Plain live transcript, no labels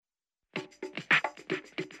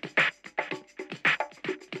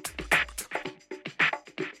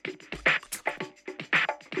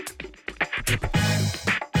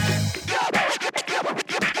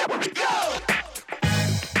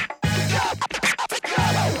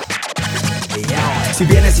Si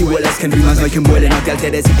vienes y hueles que en rimas no hay quien vuele, no te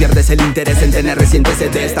alteres y pierdes el interés en tener recientes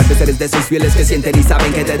CDs. Tal vez eres de esos fieles que sienten y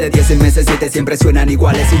saben que desde 10 meses 7 siempre suenan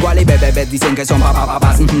iguales. Igual y bebés dicen que son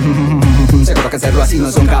papás. Seguro que hacerlo así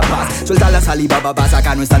no son capaz. Suelta la saliva, babas,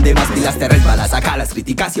 acá no están de más pilas, te resbalas. Acá las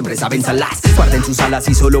críticas siempre saben salas. Guarden sus alas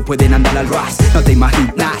y solo pueden andar al ras. No te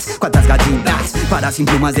imaginas cuántas gallinas para sin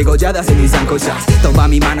plumas degolladas en mis zancochas. Toma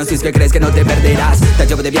mi mano si es que crees que no te perderás. Te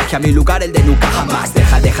llevo de viaje a mi lugar, el de nunca jamás.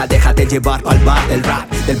 Déjate llevar pa'l bar del rap,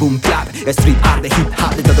 del boom clap, street art, de hip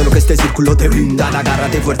hop, de todo lo que este círculo te brinda.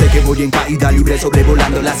 Agárrate fuerte que voy en caída libre,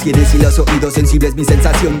 sobrevolando las sienes y los oídos sensibles. Mi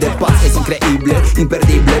sensación de paz es increíble,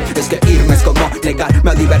 imperdible. Es que irme es como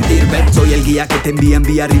negarme a divertirme. Soy el guía que te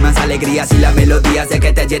envía rimas, alegrías y la melodía. Sé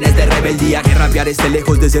que te llenes de rebeldía, que rapear esté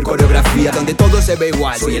lejos de ser coreografía donde todo se ve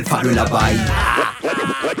igual. Soy el faro en la bahía.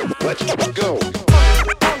 Let's go.